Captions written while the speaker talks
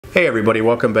Hey everybody,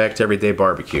 welcome back to Everyday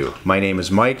Barbecue. My name is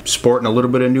Mike, sporting a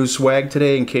little bit of new swag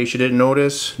today in case you didn't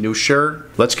notice. New shirt.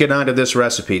 Let's get on to this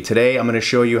recipe. Today I'm going to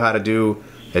show you how to do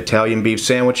Italian beef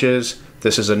sandwiches.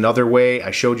 This is another way.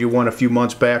 I showed you one a few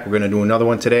months back. We're going to do another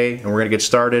one today and we're going to get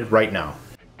started right now.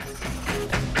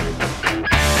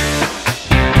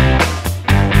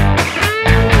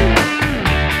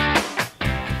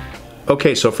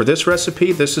 Okay, so for this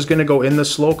recipe, this is going to go in the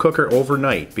slow cooker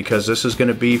overnight because this is going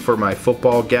to be for my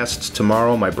football guests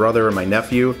tomorrow, my brother and my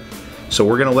nephew. So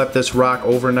we're going to let this rock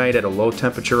overnight at a low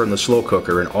temperature in the slow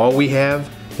cooker, and all we have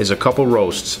is a couple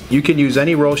roasts. You can use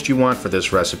any roast you want for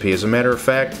this recipe. As a matter of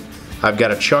fact, I've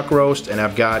got a chuck roast and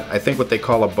I've got, I think, what they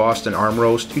call a Boston arm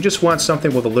roast. You just want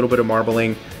something with a little bit of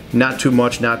marbling, not too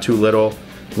much, not too little.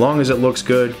 As long as it looks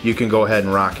good, you can go ahead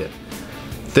and rock it.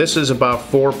 This is about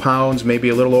 4 pounds, maybe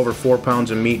a little over 4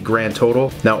 pounds of meat grand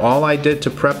total. Now all I did to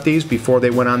prep these before they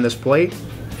went on this plate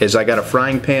is I got a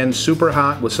frying pan super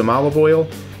hot with some olive oil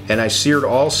and I seared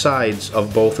all sides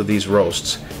of both of these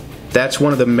roasts. That's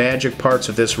one of the magic parts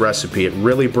of this recipe. It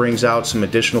really brings out some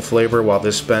additional flavor while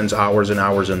this spends hours and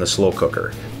hours in the slow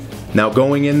cooker. Now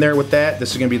going in there with that,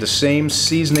 this is going to be the same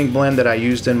seasoning blend that I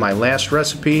used in my last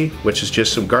recipe, which is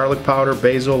just some garlic powder,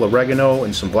 basil, oregano,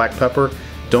 and some black pepper.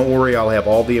 Don't worry, I'll have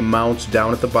all the amounts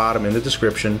down at the bottom in the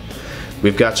description.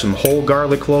 We've got some whole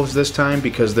garlic cloves this time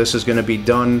because this is going to be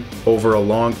done over a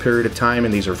long period of time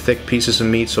and these are thick pieces of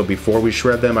meat, so before we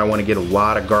shred them I want to get a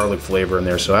lot of garlic flavor in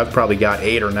there. So I've probably got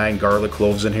 8 or 9 garlic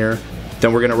cloves in here.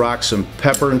 Then we're going to rock some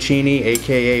pepperoncini,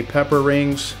 aka pepper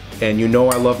rings, and you know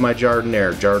I love my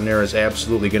Giardiniera. Giardiniera is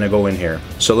absolutely going to go in here.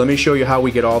 So let me show you how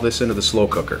we get all this into the slow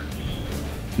cooker.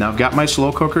 Now I've got my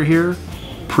slow cooker here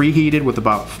preheated with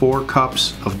about 4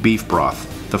 cups of beef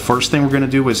broth. The first thing we're going to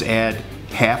do is add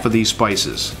half of these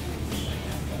spices.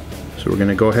 So we're going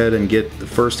to go ahead and get the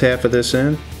first half of this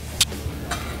in.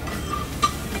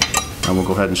 And we'll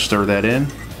go ahead and stir that in.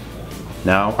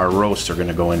 Now our roasts are going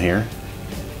to go in here.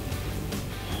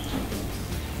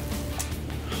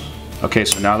 Okay,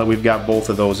 so now that we've got both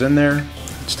of those in there,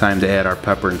 it's time to add our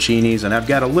pepperoncinis, and I've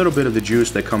got a little bit of the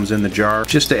juice that comes in the jar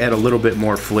just to add a little bit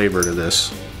more flavor to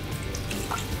this.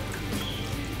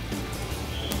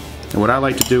 And what I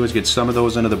like to do is get some of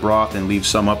those into the broth and leave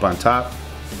some up on top.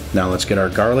 Now let's get our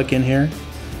garlic in here.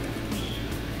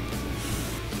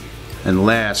 And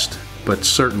last, but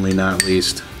certainly not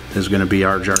least, is going to be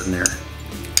our Giardiniera.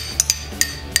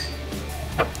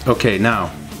 Okay, now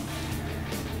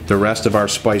the rest of our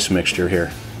spice mixture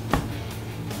here.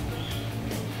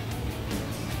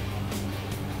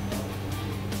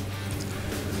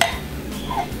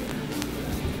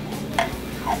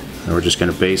 And we're just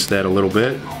going to baste that a little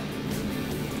bit.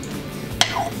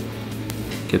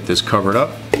 Get this covered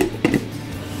up.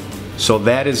 So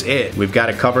that is it. We've got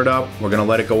it covered up. We're going to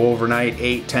let it go overnight,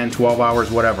 8, 10, 12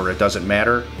 hours, whatever. It doesn't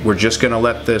matter. We're just going to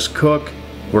let this cook.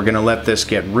 We're going to let this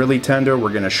get really tender.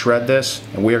 We're going to shred this,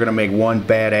 and we are going to make one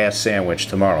badass sandwich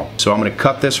tomorrow. So I'm going to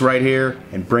cut this right here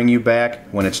and bring you back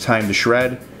when it's time to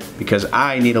shred because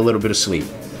I need a little bit of sleep.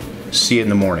 See you in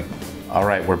the morning. All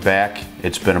right, we're back.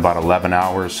 It's been about 11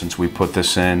 hours since we put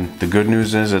this in. The good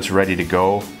news is it's ready to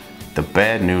go. The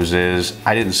bad news is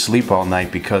I didn't sleep all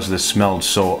night because this smelled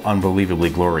so unbelievably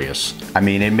glorious. I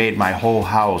mean, it made my whole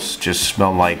house just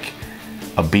smell like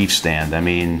a beef stand. I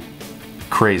mean,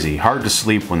 crazy. Hard to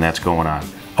sleep when that's going on.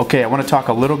 Okay, I want to talk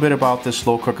a little bit about this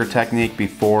slow cooker technique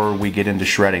before we get into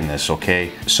shredding this,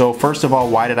 okay? So first of all,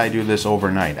 why did I do this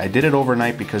overnight? I did it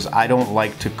overnight because I don't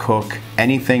like to cook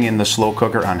anything in the slow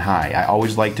cooker on high. I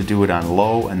always like to do it on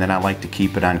low, and then I like to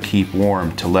keep it on keep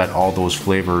warm to let all those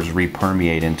flavors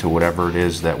re-permeate into whatever it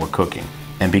is that we're cooking.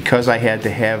 And because I had to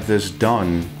have this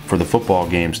done for the football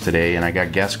games today, and I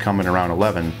got guests coming around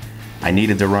 11, I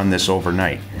needed to run this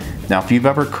overnight. Now, if you've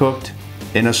ever cooked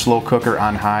in a slow cooker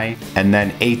on high and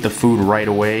then ate the food right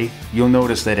away, you'll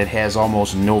notice that it has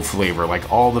almost no flavor.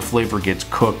 Like all the flavor gets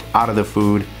cooked out of the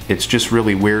food. It's just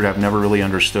really weird. I've never really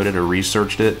understood it or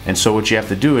researched it. And so what you have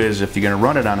to do is, if you're gonna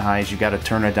run it on highs, you gotta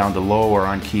turn it down to low or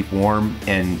on keep warm,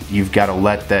 and you've gotta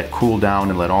let that cool down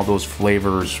and let all those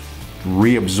flavors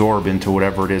reabsorb into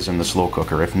whatever it is in the slow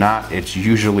cooker. If not, it's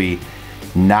usually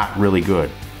not really good.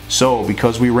 So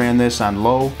because we ran this on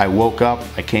low, I woke up,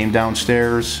 I came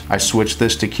downstairs, I switched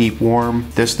this to keep warm.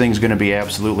 This thing's gonna be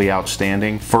absolutely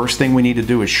outstanding. First thing we need to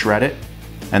do is shred it,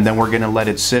 and then we're gonna let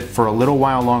it sit for a little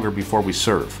while longer before we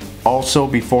serve. Also,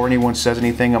 before anyone says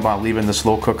anything about leaving the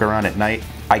slow cooker on at night,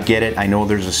 I get it, I know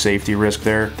there's a safety risk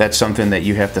there. That's something that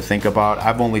you have to think about.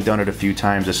 I've only done it a few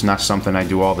times, it's not something I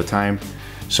do all the time.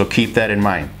 So keep that in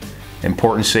mind.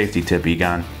 Important safety tip,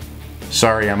 Egon.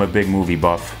 Sorry, I'm a big movie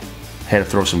buff. Had to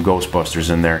throw some Ghostbusters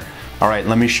in there. All right,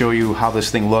 let me show you how this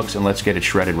thing looks and let's get it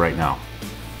shredded right now.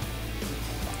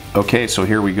 Okay, so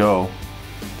here we go.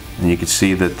 And you can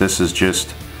see that this is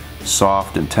just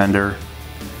soft and tender.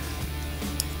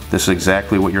 This is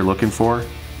exactly what you're looking for.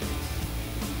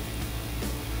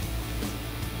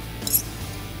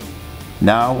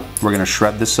 Now we're gonna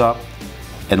shred this up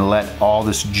and let all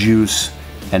this juice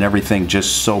and everything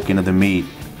just soak into the meat.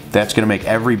 That's gonna make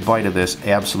every bite of this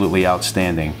absolutely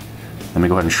outstanding. Let me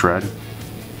go ahead and shred.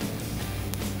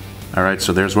 All right,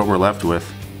 so there's what we're left with.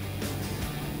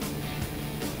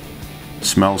 It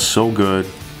smells so good.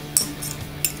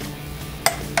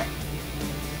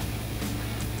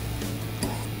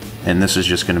 And this is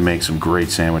just gonna make some great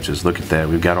sandwiches. Look at that,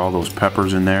 we've got all those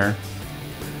peppers in there.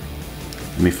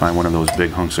 Let me find one of those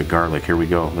big hunks of garlic. Here we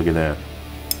go, look at that.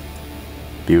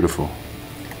 Beautiful.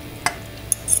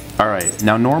 All right,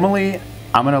 now normally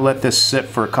I'm gonna let this sit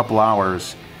for a couple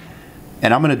hours,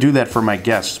 and I'm gonna do that for my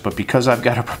guests, but because I've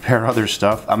gotta prepare other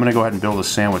stuff, I'm gonna go ahead and build a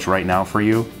sandwich right now for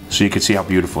you so you can see how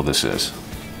beautiful this is.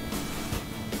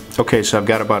 Okay, so I've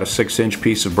got about a 6-inch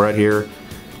piece of bread here.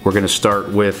 We're gonna start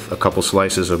with a couple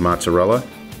slices of mozzarella.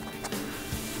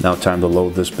 Now time to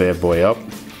load this bad boy up.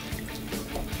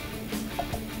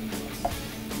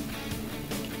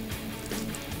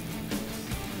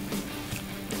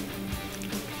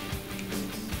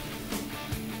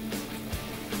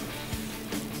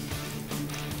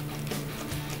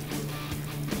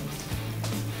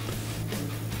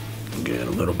 Get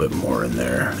a little bit more in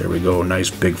there. There we go, nice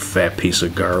big fat piece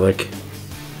of garlic.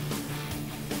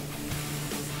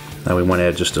 Now we want to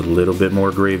add just a little bit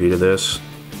more gravy to this.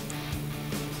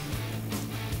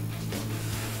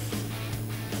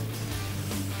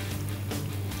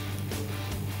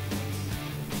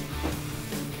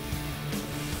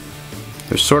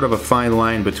 There's sort of a fine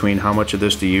line between how much of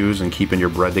this to use and keeping your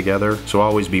bread together, so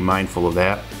always be mindful of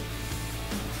that.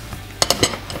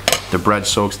 The bread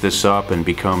soaks this up and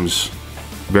becomes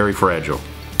very fragile.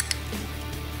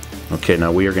 Okay,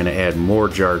 now we are going to add more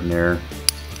Giardiniera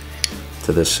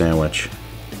to this sandwich.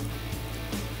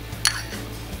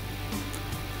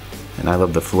 And I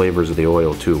love the flavors of the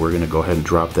oil too. We're going to go ahead and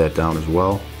drop that down as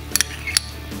well.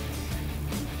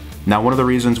 Now, one of the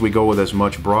reasons we go with as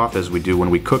much broth as we do when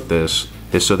we cook this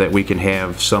is so that we can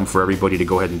have some for everybody to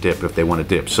go ahead and dip if they want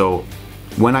to dip. So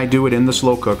when I do it in the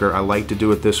slow cooker, I like to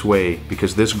do it this way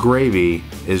because this gravy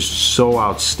is so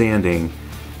outstanding,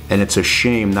 and it's a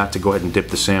shame not to go ahead and dip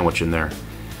the sandwich in there.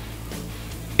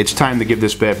 It's time to give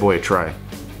this bad boy a try.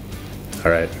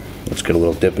 All right, let's get a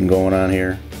little dipping going on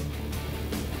here.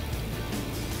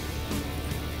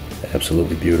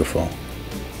 Absolutely beautiful.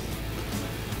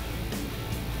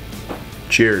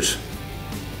 Cheers.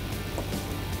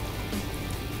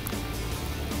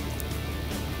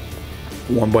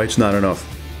 One bite's not enough.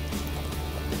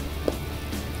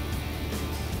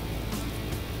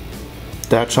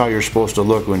 That's how you're supposed to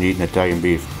look when eating Italian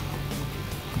beef.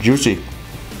 Juicy,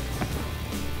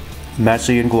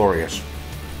 messy, and glorious.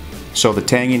 So the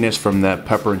tanginess from that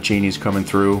pepperoncini is coming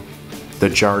through, the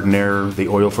Giardiniera, the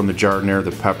oil from the Giardiniera,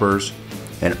 the peppers,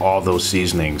 and all those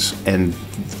seasonings. And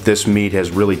this meat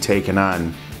has really taken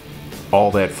on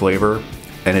all that flavor,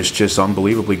 and it's just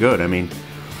unbelievably good. I mean,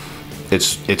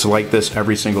 it's like this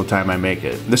every single time I make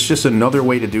it. This is just another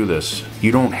way to do this.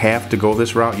 You don't have to go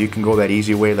this route. You can go that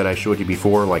easy way that I showed you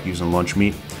before, like using lunch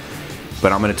meat.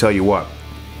 But I'm gonna tell you what,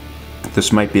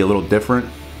 this might be a little different,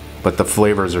 but the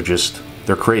flavors are just,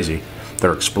 they're crazy.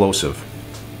 They're explosive.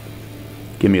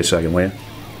 Give me a second, will you?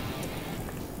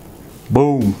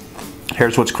 Boom.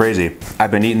 Here's what's crazy.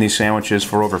 I've been eating these sandwiches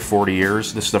for over 40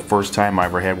 years. This is the first time I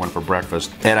ever had one for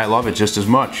breakfast, and I love it just as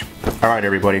much. All right,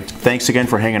 everybody. Thanks again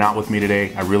for hanging out with me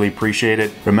today. I really appreciate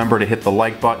it. Remember to hit the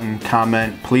like button,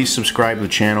 comment. Please subscribe to the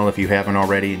channel if you haven't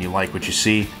already and you like what you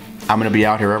see. I'm gonna be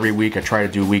out here every week. I try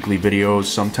to do weekly videos.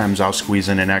 Sometimes I'll squeeze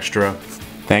in an extra.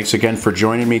 Thanks again for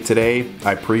joining me today.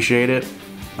 I appreciate it.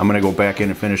 I'm gonna go back in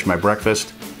and finish my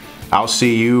breakfast. I'll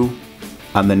see you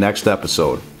on the next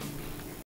episode.